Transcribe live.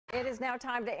It is now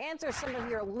time to answer some of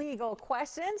your legal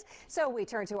questions. So we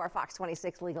turn to our Fox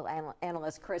 26 legal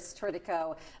analyst, Chris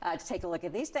Tritico, to take a look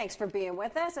at these. Thanks for being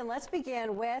with us. And let's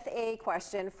begin with a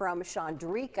question from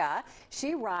Chandrika.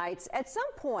 She writes, at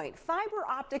some point, fiber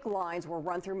optic lines were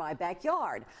run through my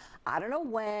backyard. I don't know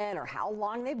when or how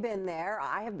long they've been there.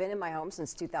 I have been in my home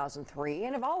since 2003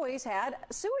 and have always had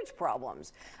sewage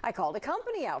problems. I called a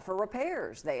company out for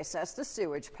repairs. They assessed the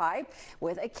sewage pipe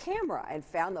with a camera and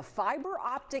found the fiber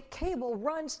optic cable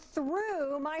runs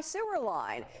through my sewer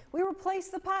line. We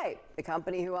replaced the pipe. The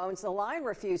company who owns the line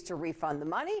refused to refund the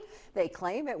money. They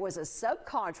claim it was a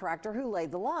subcontractor who laid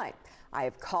the line. I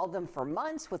have called them for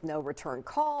months with no return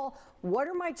call. What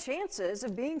are my chances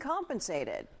of being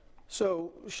compensated?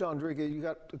 So, Chandrika, you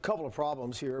got a couple of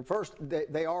problems here. First,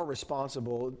 they are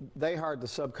responsible. They hired the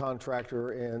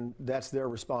subcontractor, and that's their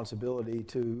responsibility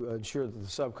to ensure that the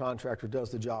subcontractor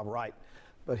does the job right.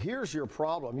 But here's your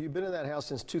problem. You've been in that house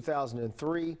since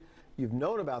 2003. You've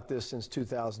known about this since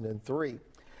 2003.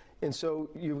 And so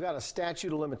you've got a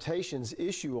statute of limitations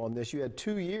issue on this. You had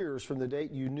 2 years from the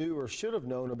date you knew or should have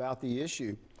known about the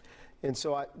issue. And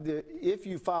so if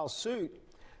you file suit,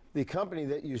 the company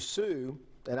that you sue,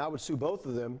 and I would sue both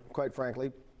of them, quite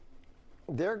frankly,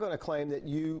 they're going to claim that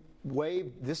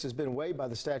this has been waived by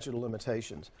the statute of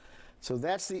limitations. So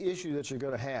that's the issue that you're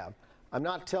going to have. I'm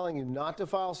not telling you not to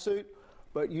file suit,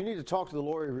 but you need to talk to the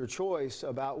lawyer of your choice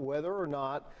about whether or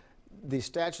not the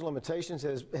statute of limitations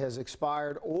has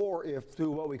expired, or if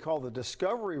through what we call the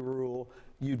discovery rule,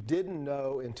 you didn't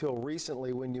know until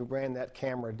recently when you ran that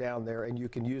camera down there, and you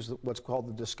can use what's called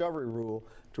the discovery rule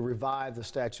to revive the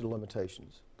statute of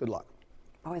limitations. Good luck.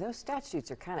 Boy, those statutes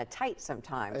are kind of tight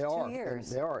sometimes. They are. 2 years.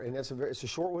 They are, and it's a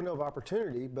short window of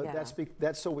opportunity. But yeah.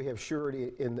 that's so we have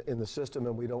surety in the system,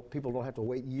 and people don't have to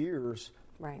wait years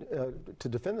to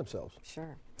defend themselves.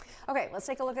 Sure. Okay, let's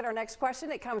take a look at our next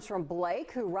question. It comes from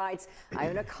Blake, who writes, I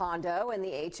own a condo, and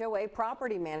the HOA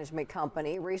property management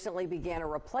company recently began a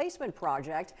replacement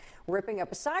project ripping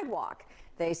up a sidewalk.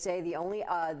 They say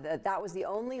that was the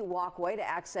only walkway to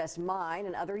access mine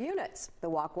and other units. The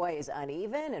walkway is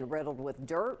uneven and riddled with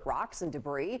dirt, rocks, and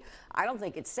debris. I don't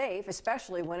think it's safe,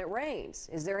 especially when it rains.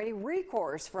 Is there any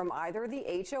recourse from either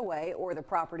the HOA or the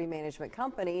property management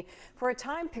company for a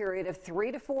time period of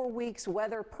 3 to 4 weeks,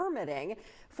 weather permitting,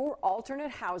 for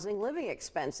alternate housing living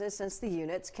expenses, since the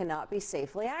units cannot be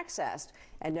safely accessed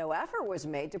and no effort was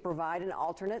made to provide an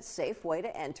alternate safe way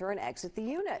to enter and exit the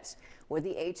units? Would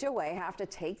the HOA have to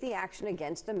take the action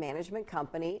against the management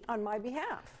company on my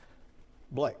behalf?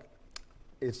 Blake,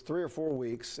 it's 3 or 4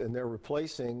 weeks, and they're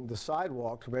replacing the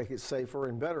sidewalk to make it safer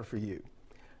and better for you.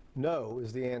 No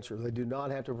is the answer. They do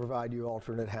not have to provide you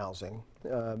alternate housing.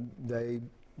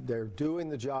 They're doing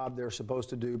the job they're supposed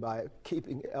to do by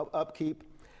keeping upkeep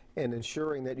and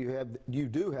ensuring that you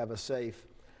do have a safe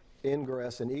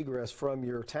ingress and egress from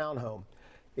your townhome.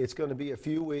 It's going to be a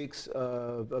few weeks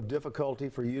of difficulty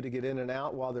for you to get in and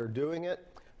out while they're doing it,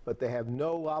 but they have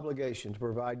no obligation to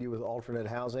provide you with alternate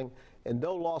housing, and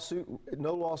no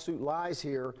lawsuit lies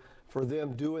here for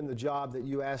them doing the job that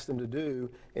you asked them to do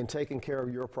in taking care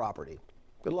of your property.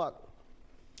 Good luck.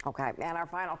 Okay, and our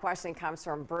final question comes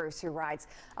from Bruce, who writes,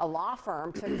 a law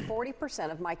firm took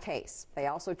 40% of my case. They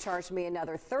also charged me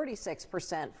another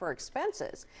 36% for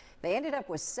expenses. They ended up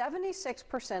with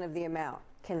 76% of the amount.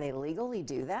 Can they legally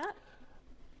do that?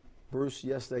 Bruce,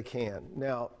 yes, they can.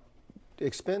 Now,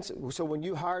 so when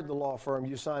you hired the law firm,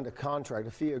 you signed a contract,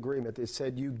 a fee agreement that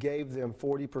said you gave them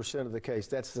 40% of the case.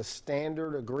 That's the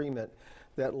standard agreement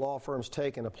that law firms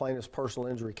take in a plaintiff's personal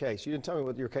injury case. You didn't tell me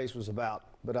what your case was about,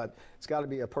 but it's got to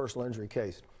be a personal injury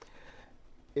case.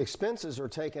 Expenses are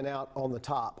taken out on the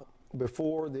top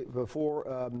before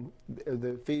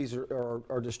the fees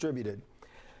are distributed.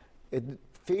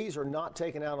 Fees are not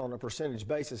taken out on a percentage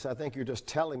basis. I think you're just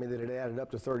telling me that it added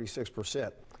up to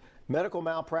 36%. Medical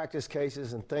malpractice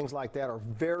cases and things like that are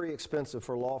very expensive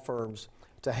for law firms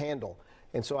to handle,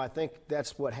 and so I think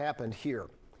that's what happened here.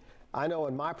 I know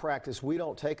in my practice, we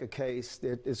don't take a case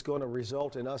that is going to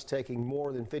result in us taking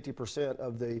more than 50%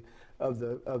 of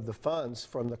the funds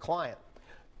from the client.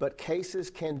 But cases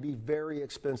can be very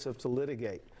expensive to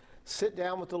litigate. Sit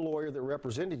down with the lawyer that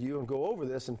represented you and go over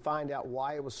this and find out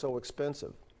why it was so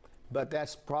expensive. But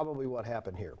that's probably what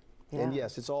happened here. Yeah. And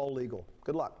yes, it's all legal.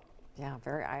 Good luck. Yeah,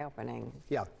 very eye-opening.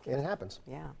 Yeah, and it happens.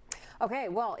 Yeah. Okay,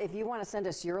 well, if you want to send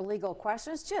us your legal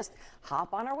questions, just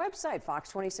hop on our website,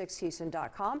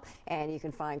 fox26houston.com, and you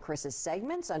can find Chris's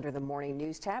segments under the Morning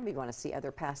News tab. You want to see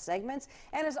other past segments.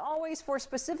 And as always, for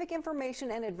specific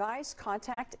information and advice,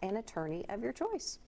 contact an attorney of your choice.